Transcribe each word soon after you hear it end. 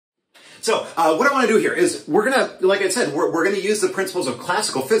So what I want to do here is we're going to, like I said, we're going to use the principles of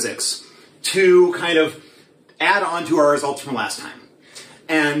classical physics to kind of add on to our results from last time.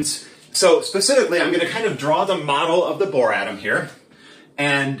 And so specifically, I'm going to kind of draw the model of the Bohr atom here.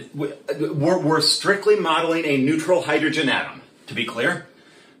 And we're strictly modeling a neutral hydrogen atom, to be clear.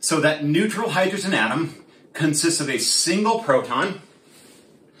 So that neutral hydrogen atom consists of a single proton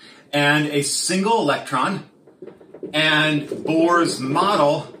and a single electron. And Bohr's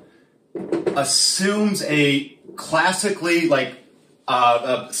model assumes a classically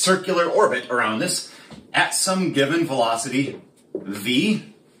a circular orbit around this at some given velocity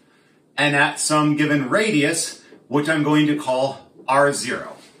v and at some given radius, which I'm going to call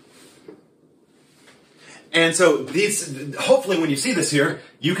r0. And so these, hopefully when you see this here,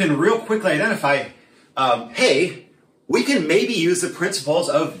 you can real quickly identify, hey, we can maybe use the principles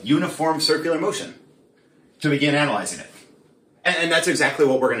of uniform circular motion to begin analyzing it. And that's exactly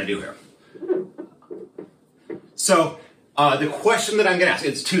what we're going to do here. So the question that I'm going to ask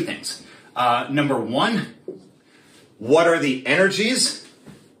is two things. Number one, what are the energies,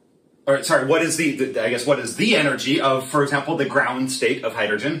 or sorry, what is what is the energy of, for example, the ground state of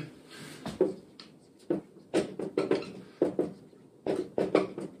hydrogen?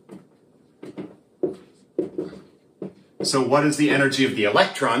 So what is the energy of the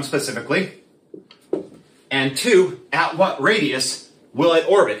electron specifically? And two, at what radius will it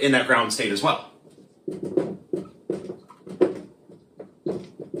orbit in that ground state as well?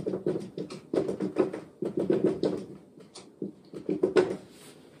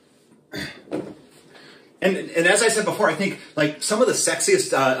 And as I said before, I think some of the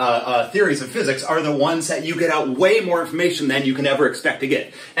sexiest theories of physics are the ones that you get out way more information than you can ever expect to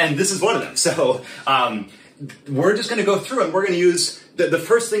get. And this is one of them. So we're just going to go through and we're going to use, the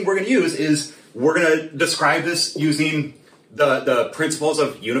first thing we're going to use is we're going to describe this using the principles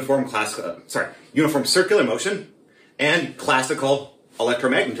of uniform circular motion and classical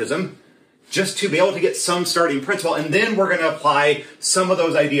electromagnetism, just to be able to get some starting principle. And then we're going to apply some of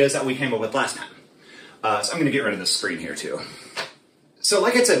those ideas that we came up with last time. So I'm going to get rid of this screen here too. So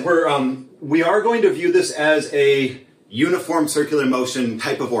like I said, we are going to view this as a uniform circular motion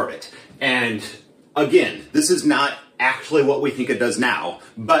type of orbit. And again, this is not actually what we think it does now,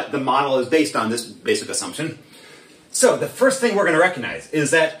 but the model is based on this basic assumption. So the first thing we're going to recognize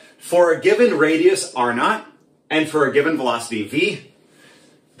is that for a given radius r0 and for a given velocity v,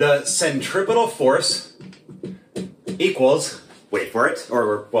 the centripetal force equals, wait for it,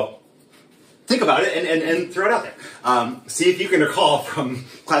 or well, think about it and throw it out there. See if you can recall from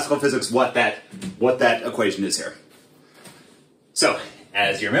classical physics what that equation is here. So,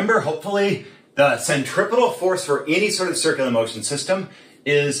 as you remember, hopefully, the centripetal force for any sort of circular motion system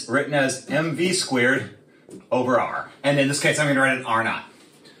is written as mv squared over r. And in this case, I'm going to write it r0.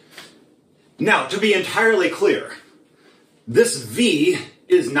 Now, to be entirely clear, this v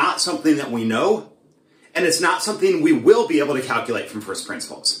is not something that we know, and it's not something we will be able to calculate from first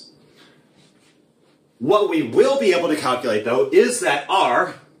principles. What we will be able to calculate, though, is that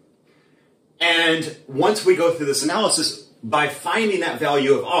r, and once we go through this analysis, by finding that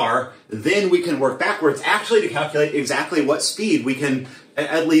value of r, then we can work backwards actually to calculate exactly what speed we can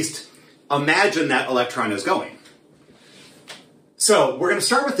at least imagine that electron is going. So we're going to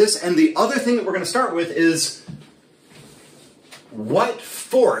start with this, and the other thing that we're going to start with is what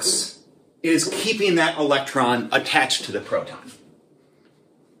force is keeping that electron attached to the proton.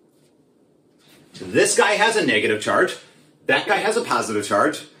 This guy has a negative charge. That guy has a positive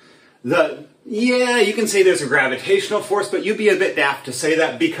charge. Yeah, you can say there's a gravitational force, but you'd be a bit daft to say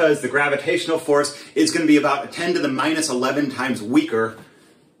that because the gravitational force is going to be about 10 to the minus 11 times weaker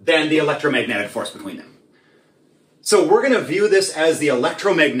than the electromagnetic force between them. So we're going to view this as the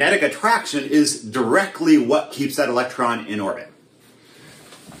electromagnetic attraction is directly what keeps that electron in orbit.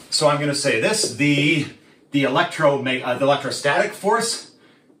 So I'm going to say this, the electrostatic force,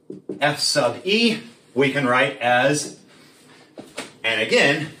 F sub E, we can write as, and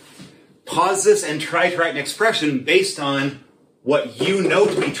again, pause this and try to write an expression based on what you know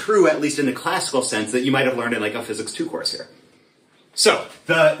to be true, at least in the classical sense that you might have learned in a Physics 2 course here. So,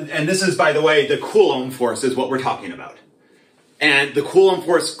 and this is, by the way, the Coulomb force is what we're talking about. And the Coulomb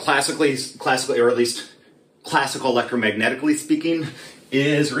force classically, or at least classical electromagnetically speaking,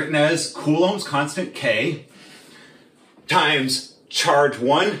 is written as Coulomb's constant K times charge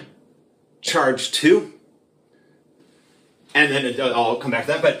 1, charge 2, and then I'll come back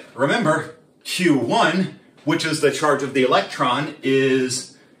to that. But remember, Q1, which is the charge of the electron,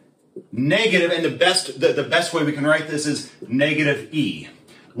 is negative, and the best way we can write this is negative E,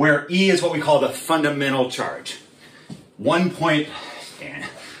 where E is what we call the fundamental charge. 1.1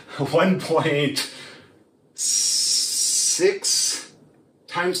 1.6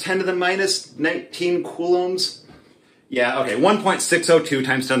 times 10 to the minus 19 coulombs. Yeah, okay, 1.602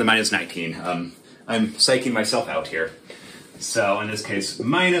 times 10 to the minus 19. I'm psyching myself out here. So in this case,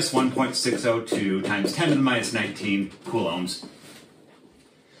 minus 1.602 times 10 to the minus 19 coulombs.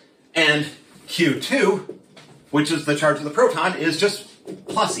 And Q2, which is the charge of the proton, is just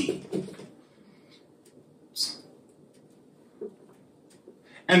plus E.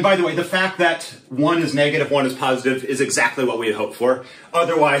 And by the way, the fact that one is negative, one is positive is exactly what we had hoped for.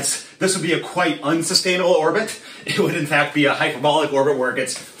 Otherwise, this would be a quite unsustainable orbit. It would in fact be a hyperbolic orbit where it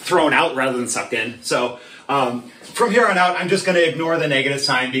gets thrown out rather than sucked in. So from here on out, I'm just going to ignore the negative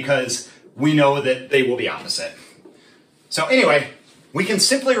sign because we know that they will be opposite. So anyway, we can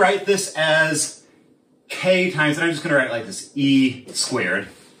simply write this as K times, and I'm just going to write it like this, E squared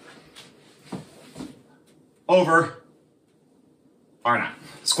over R naught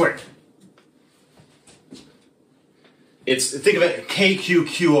squared. Think of it,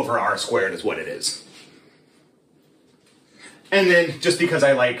 KQQ over R squared is what it is. And then, just because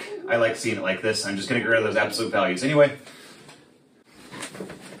I like seeing it like this, I'm just going to get rid of those absolute values anyway.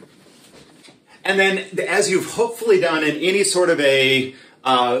 And then, as you've hopefully done in any sort of a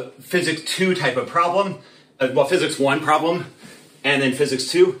physics 2 type of problem, well, physics 1 problem, and then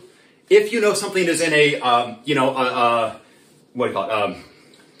physics 2, if you know something is in a, what do you call it,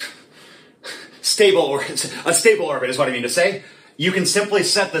 a stable orbit is what I mean to say, you can simply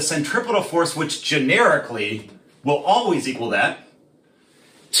set the centripetal force, which generically will always equal that,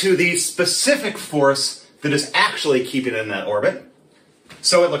 to the specific force that is actually keeping it in that orbit.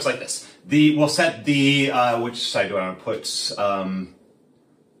 So it looks like this. We'll set the, which side do I want to put?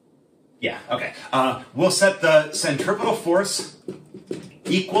 Yeah, okay. We'll set the centripetal force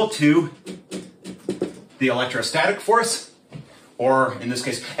equal to the electrostatic force, or in this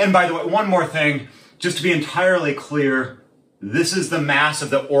case, and by the way, one more thing, just to be entirely clear, this is the mass of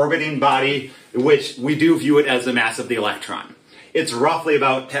the orbiting body, which we do view it as the mass of the electron. It's roughly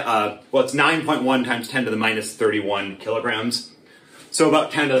about, well, it's 9.1 times 10 to the minus 31 kilograms. So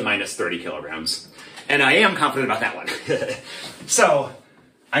about 10 to the minus 30 kilograms. And I am confident about that one. So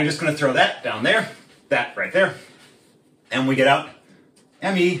I'm just going to throw that down there, that right there, and we get out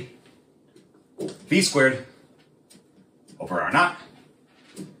ME V squared over R naught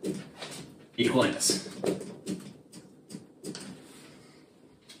equaling this.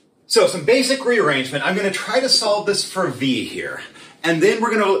 So some basic rearrangement. I'm going to try to solve this for V here. And then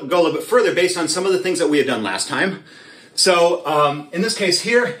we're going to go a little bit further based on some of the things that we had done last time. So in this case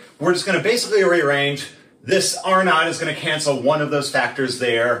here, we're just going to basically rearrange. This R naught is going to cancel one of those factors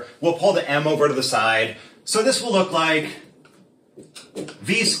there. We'll pull the M over to the side. So this will look like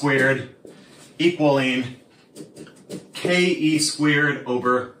V squared equaling KE squared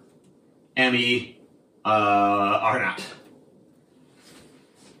over ME R naught.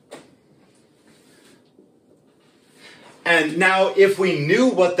 And now if we knew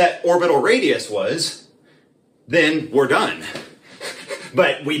what that orbital radius was, then we're done.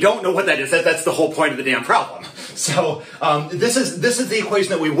 But we don't know what that is. That's the whole point of the damn problem. So this is the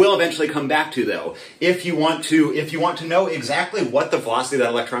equation that we will eventually come back to, though, if you want to know exactly what the velocity of that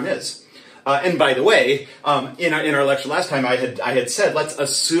electron is. And by the way, in our lecture last time, I had said let's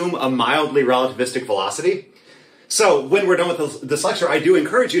assume a mildly relativistic velocity. So when we're done with this lecture, I do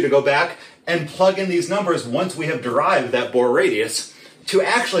encourage you to go back and plug in these numbers once we have derived that Bohr radius to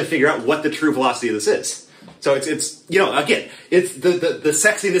actually figure out what the true velocity of this is. So it's you know, again, it's the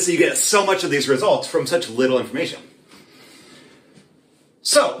sexiness that you get so much of these results from such little information.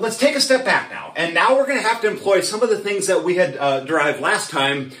 So let's take a step back now. And now we're going to have to employ some of the things that we had derived last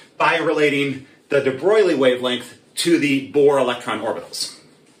time by relating the de Broglie wavelength to the Bohr electron orbitals.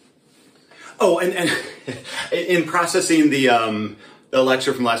 Oh, and in processing the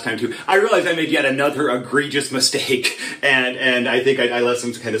lecture from last time too, I realized I made yet another egregious mistake, and I think I left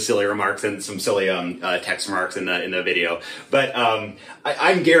some kind of silly remarks and some silly text remarks in the video. But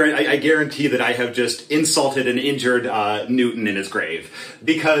I guarantee that I have just insulted and injured Newton in his grave,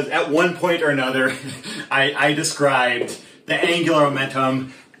 because at one point or another, I described the angular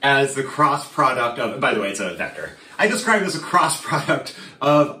momentum as the cross product of. By the way, it's a vector. I described it as a cross product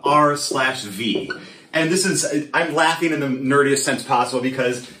of r/v. And this is, I'm laughing in the nerdiest sense possible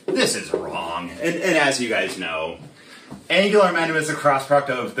because this is wrong. And as you guys know, angular momentum is the cross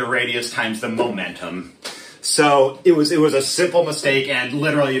product of the radius times the momentum. So it was a simple mistake, and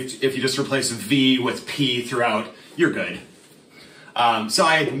literally if you just replace v with p throughout, you're good. So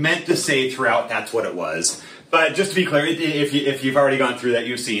I had meant to say throughout that's what it was. But just to be clear, if you've already gone through that,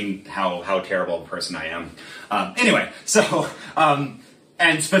 you've seen how terrible a person I am. Anyway, so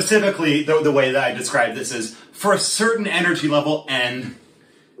And specifically, the way that I describe this is, for a certain energy level n,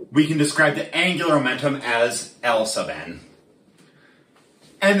 we can describe the angular momentum as L sub n.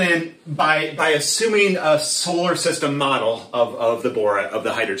 And then by assuming a solar system model of the Bohr, of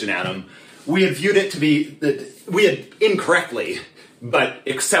the hydrogen atom, we had viewed it to be, that we had incorrectly, but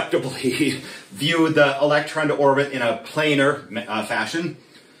acceptably, viewed the electron to orbit in a planar fashion,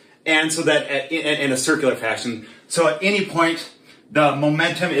 and so that in a circular fashion. So at any point, the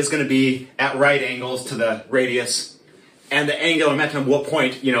momentum is going to be at right angles to the radius, and the angular momentum will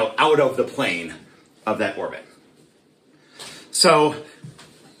point, out of the plane of that orbit. So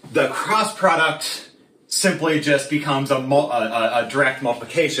the cross product simply just becomes a direct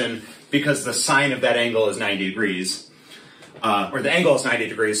multiplication because the sine of that angle is 90 degrees. Or the angle is 90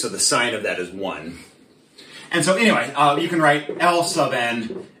 degrees, so the sine of that is 1. And so anyway, you can write L sub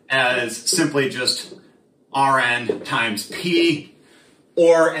n as simply just Rn times P,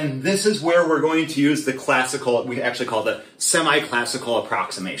 and this is where we're going to use the classical, we actually call the semi-classical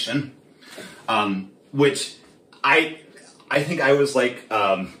approximation, which I think I was like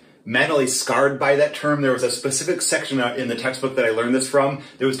mentally scarred by that term. There was a specific section in the textbook that I learned this from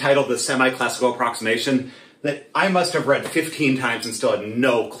that was titled the semi-classical approximation that I must have read 15 times and still had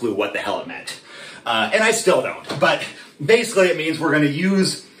no clue what the hell it meant. And I still don't. But basically it means we're going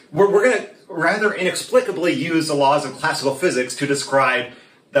to rather inexplicably use the laws of classical physics to describe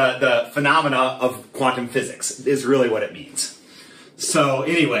the phenomena of quantum physics, is really what it means. So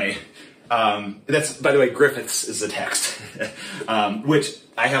anyway, that's, by the way, Griffiths is the text, which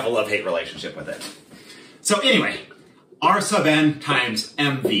I have a love-hate relationship with it. So anyway, R sub n times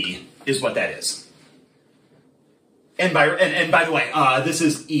mv is what that is. And by the way, this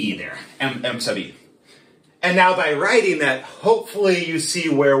is E there, m sub E. And now by writing that, hopefully you see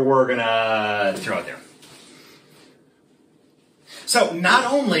where we're gonna throw it there. So not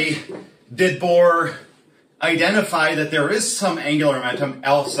only did Bohr identify that there is some angular momentum,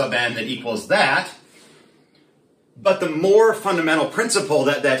 L sub n, that equals that, but the more fundamental principle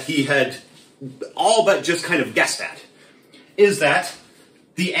that he had all but just kind of guessed at is that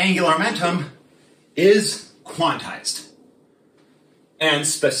the angular momentum is quantized. And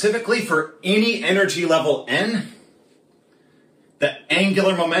specifically for any energy level n, the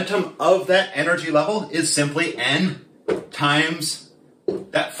angular momentum of that energy level is simply n times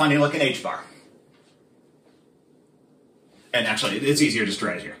that funny looking h bar. And actually, it's easier just to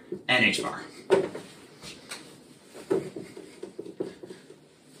write it here, nh bar.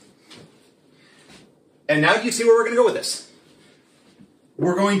 And now do you see where we're going to go with this?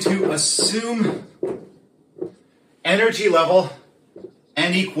 We're going to assume energy level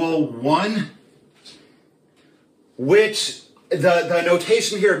n equal 1, which the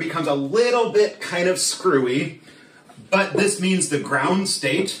notation here becomes a little bit kind of screwy, but this means the ground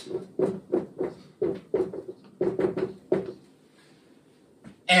state.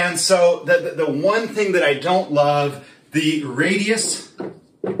 And so the one thing that I don't love, the radius,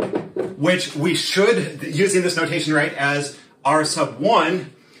 which we should, using this notation right, as r sub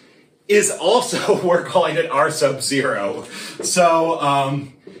 1, is also, we're calling it r sub 0. So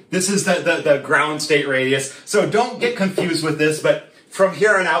this is the ground state radius. So don't get confused with this, but from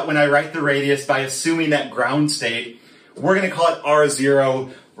here on out, when I write the radius, by assuming that ground state, we're going to call it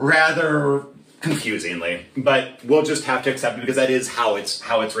r0 rather confusingly. But we'll just have to accept it because that is how it's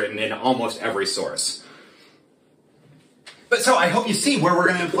written in almost every source. But so I hope you see where we're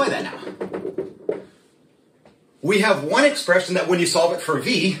going to employ that now. We have one expression that when you solve it for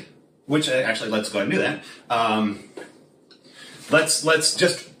v, which actually let's go ahead and do that. Let's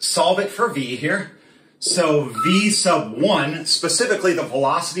just solve it for v here. So v sub 1, specifically the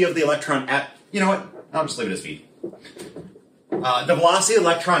velocity of the electron at, you know what, I'll just leave it as v. The velocity of the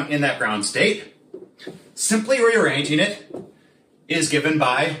electron in that ground state, simply rearranging it, is given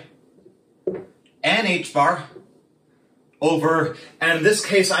by nh bar over, and in this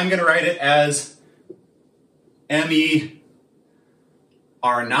case I'm going to write it as me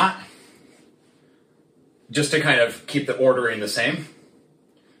r naught, just to kind of keep the ordering the same.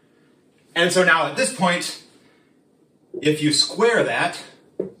 And so now at this point, if you square that,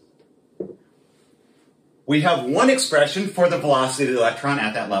 we have one expression for the velocity of the electron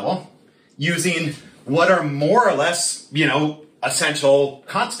at that level, using what are more or less, essential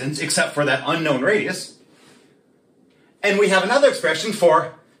constants, except for that unknown radius. And we have another expression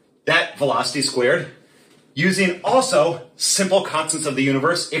for that velocity squared, using also simple constants of the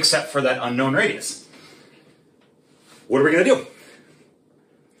universe, except for that unknown radius. What are we going to do?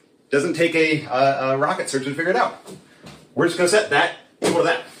 Doesn't take a rocket surgeon to figure it out. We're just going to set that equal to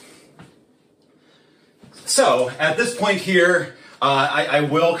that. So at this point here, I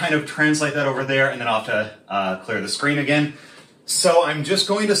will kind of translate that over there, and then I'll have to clear the screen again. So I'm just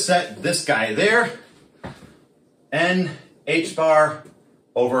going to set this guy there, n h bar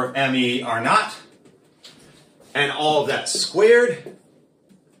over me r naught, and all of that squared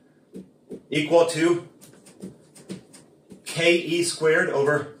equal to ke squared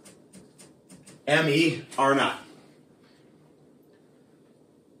over me r naught.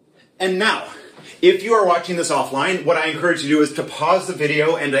 And now, if you are watching this offline, what I encourage you to do is to pause the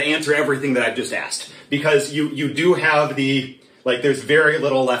video and to answer everything that I've just asked. Because you do have there's very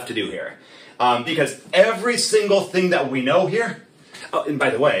little left to do here. Because every single thing that we know here, oh, and by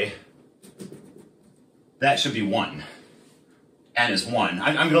the way, that should be 1. N is 1.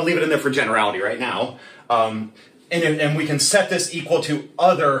 I'm going to leave it in there for generality right now. And we can set this equal to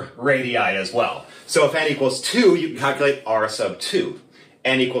other radii as well. So if n equals 2, you can calculate r sub 2.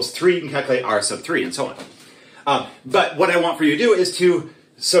 N equals 3, you can calculate r sub 3, and so on. But what I want for you to do is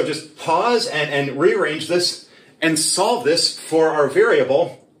so just pause and rearrange this and solve this for our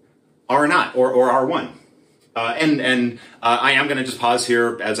variable r naught or r1. And I am going to just pause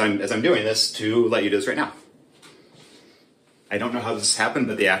here as I'm doing this to let you do this right now. I don't know how this happened,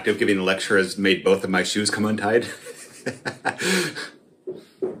 but the act of giving the lecture has made both of my shoes come untied.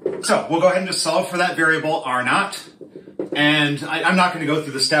 So we'll go ahead and just solve for that variable r naught. And I'm not going to go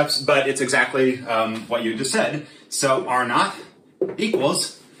through the steps, but it's exactly what you just said. So r naught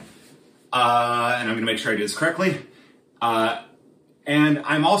equals, and I'm going to make sure I do this correctly, and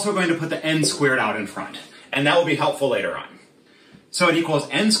I'm also going to put the n squared out in front, and that will be helpful later on. So it equals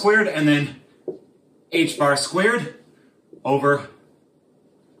n squared and then h bar squared over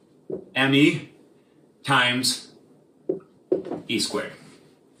me times e squared.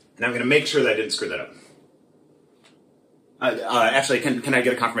 And I'm going to make sure that I didn't screw that up. Actually, can I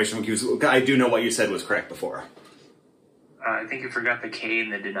get a confirmation from you? I do know what you said was correct before. I think you forgot the k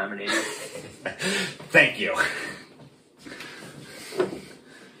in the denominator. Thank you.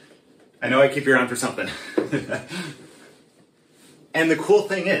 I know I keep you around for something. And the cool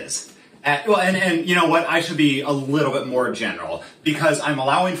thing is, and you know what, I should be a little bit more general, because I'm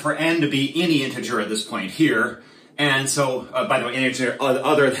allowing for n to be any integer at this point here. And so, by the way, any integer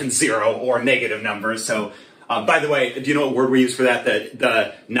other than 0 or negative numbers. So, by the way, do you know what word we use for that?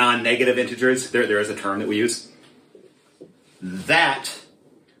 The non-negative integers? There is a term that we use. That.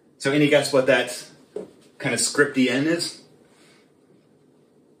 So any guess what that kind of scripty n is?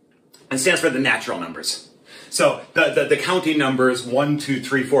 It stands for the natural numbers. So the counting numbers 1, 2,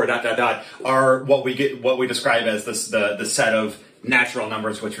 3, 4, ... are what we describe as the set of natural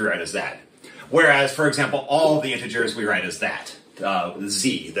numbers, which we write as that. Whereas, for example, all the integers we write as that.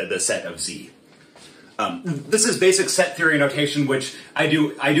 Z, the set of z. This is basic set theory notation, which I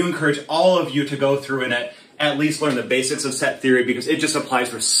do encourage all of you to go through and at least learn the basics of set theory, because it just applies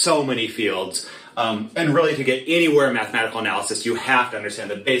for so many fields. And really, to get anywhere in mathematical analysis, you have to understand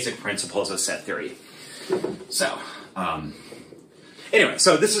the basic principles of set theory. So, anyway,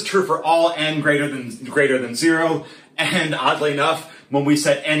 so this is true for all n greater than 0, and oddly enough, when we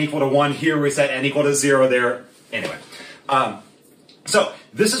set n equal to 1 here, we set n equal to 0 there. Anyway, so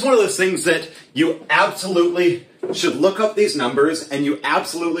this is one of those things that you absolutely should look up these numbers, and you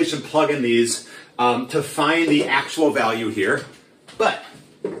absolutely should plug in these to find the actual value here. But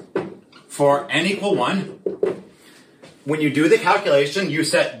for n equal 1, when you do the calculation, you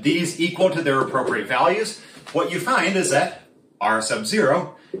set these equal to their appropriate values. What you find is that r sub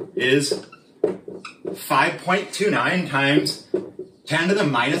 0 is 5.29 times 10 to the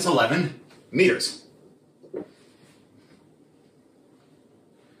minus 11 meters.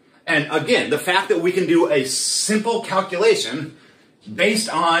 And again, the fact that we can do a simple calculation based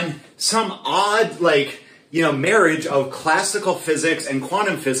on some odd, marriage of classical physics and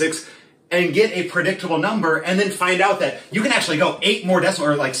quantum physics and get a predictable number, and then find out that you can actually go 6 more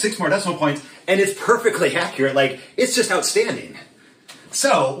decimal points, and it's perfectly accurate. It's just outstanding.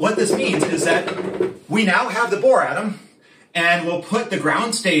 So what this means is that we now have the Bohr atom, and we'll put the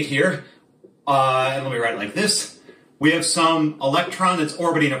ground state here, and let me write it like this. We have some electron that's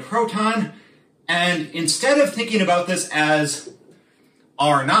orbiting a proton, and instead of thinking about this as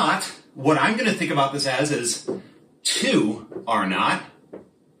r naught, what I'm going to think about this as is 2 r naught.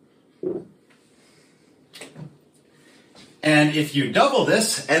 And if you double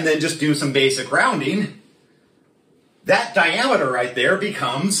this and then just do some basic rounding, that diameter right there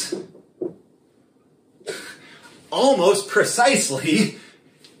becomes almost precisely,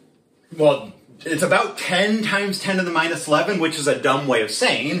 well, it's about 10 times 10 to the minus 11, which is a dumb way of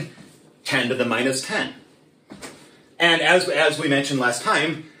saying 10 to the minus 10. And as we mentioned last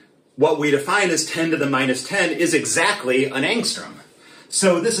time, what we define as 10 to the minus 10 is exactly an angstrom.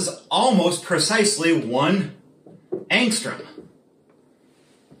 So this is almost precisely 1 angstrom.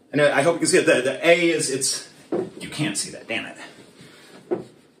 And I hope you can see it. The A is, you can't see that, damn it.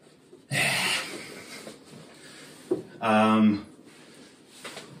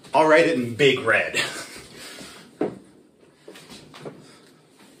 I'll write it in big red.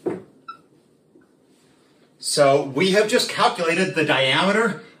 So we have just calculated the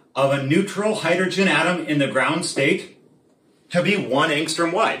diameter of a neutral hydrogen atom in the ground state to be 1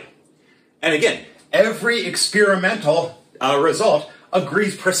 angstrom wide. And again, every experimental result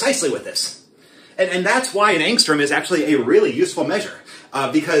agrees precisely with this. And that's why an angstrom is actually a really useful measure.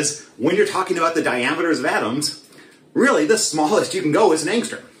 Because when you're talking about the diameters of atoms, really the smallest you can go is an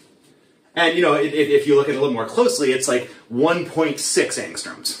angstrom. And you know, if you look at it a little more closely, it's like 1.6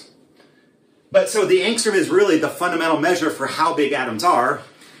 angstroms. But so the angstrom is really the fundamental measure for how big atoms are,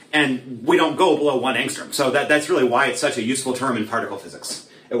 and we don't go below 1 angstrom. So that's really why it's such a useful term in particle physics.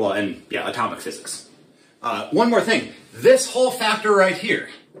 Well, and yeah, atomic physics. One more thing. This whole factor right here,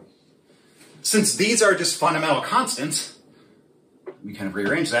 since these are just fundamental constants, we kind of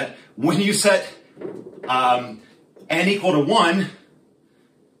rearrange that. When you set n equal to 1,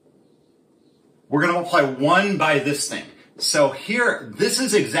 we're going to multiply 1 by this thing. So here, this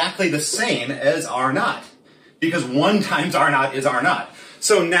is exactly the same as R naught, because 1 times R naught is R naught.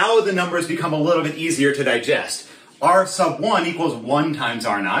 So now the numbers become a little bit easier to digest. R sub 1 equals 1 times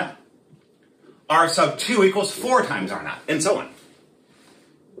R naught. R sub 2 equals 4 times R naught, and so on.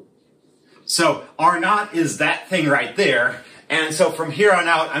 So R naught is that thing right there. And so from here on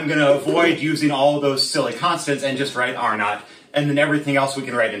out, I'm going to avoid using all of those silly constants and just write R naught, and then everything else we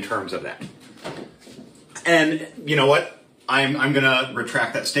can write in terms of that. And you know what? I'm going to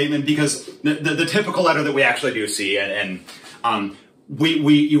retract that statement, because the typical letter that we actually do see,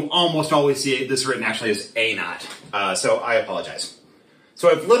 you almost always see this written actually as A naught. So I apologize. So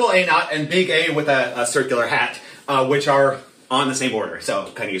I have little a naught and big A with a circular hat, which are on the same order. So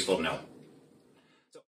kind of useful to know.